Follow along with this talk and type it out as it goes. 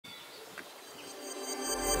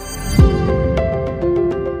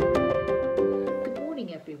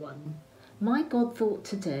My God thought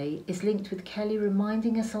today is linked with Kelly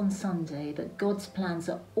reminding us on Sunday that God's plans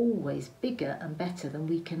are always bigger and better than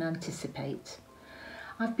we can anticipate.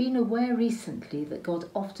 I've been aware recently that God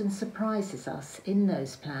often surprises us in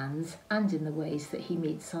those plans and in the ways that he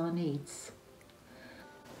meets our needs.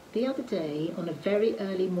 The other day, on a very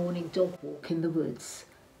early morning dog walk in the woods,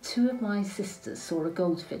 two of my sisters saw a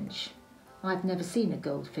goldfinch. I've never seen a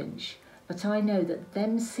goldfinch, but I know that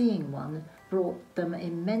them seeing one brought them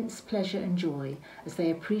immense pleasure and joy as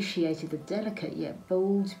they appreciated the delicate yet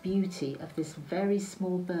bold beauty of this very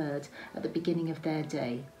small bird at the beginning of their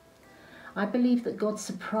day. I believe that God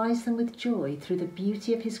surprised them with joy through the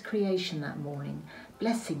beauty of his creation that morning,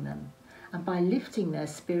 blessing them, and by lifting their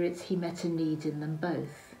spirits he met a need in them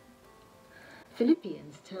both.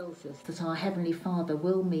 Philippians tells us that our Heavenly Father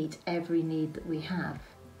will meet every need that we have.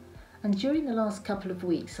 And during the last couple of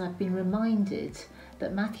weeks, I've been reminded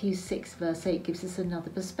that Matthew 6 verse 8 gives us another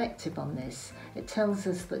perspective on this. It tells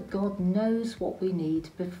us that God knows what we need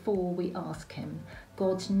before we ask him.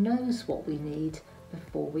 God knows what we need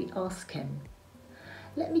before we ask him.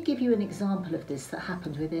 Let me give you an example of this that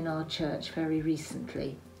happened within our church very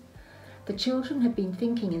recently. The children had been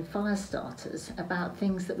thinking in fire starters about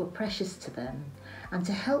things that were precious to them, and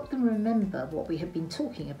to help them remember what we had been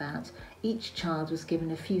talking about, each child was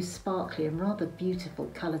given a few sparkly and rather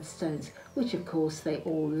beautiful coloured stones, which of course they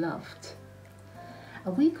all loved.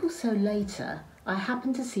 A week or so later, I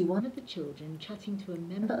happened to see one of the children chatting to a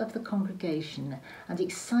member of the congregation and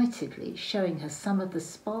excitedly showing her some of the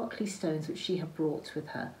sparkly stones which she had brought with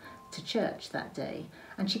her to church that day,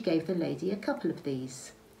 and she gave the lady a couple of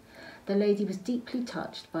these. The lady was deeply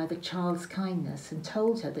touched by the child's kindness and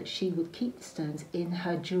told her that she would keep the stones in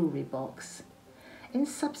her jewellery box. In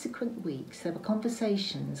subsequent weeks, there were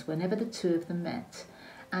conversations whenever the two of them met,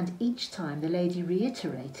 and each time the lady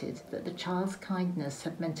reiterated that the child's kindness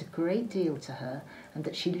had meant a great deal to her and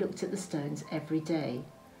that she looked at the stones every day.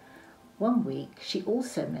 One week, she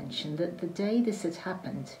also mentioned that the day this had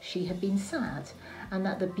happened, she had been sad and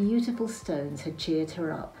that the beautiful stones had cheered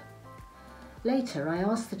her up. Later, I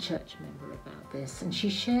asked the church member about this, and she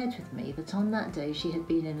shared with me that on that day she had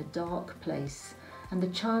been in a dark place, and the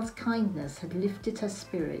child's kindness had lifted her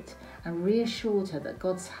spirit and reassured her that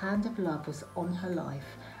God's hand of love was on her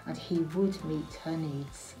life and he would meet her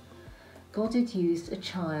needs. God had used a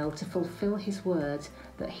child to fulfill his word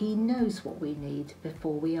that he knows what we need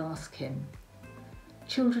before we ask him.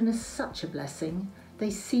 Children are such a blessing.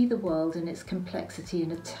 They see the world and its complexity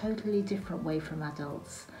in a totally different way from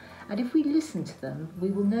adults. And if we listen to them,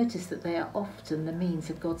 we will notice that they are often the means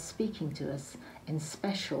of God speaking to us in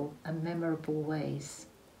special and memorable ways.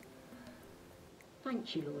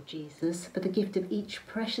 Thank you, Lord Jesus, for the gift of each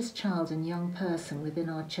precious child and young person within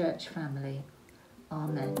our church family.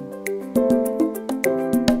 Amen.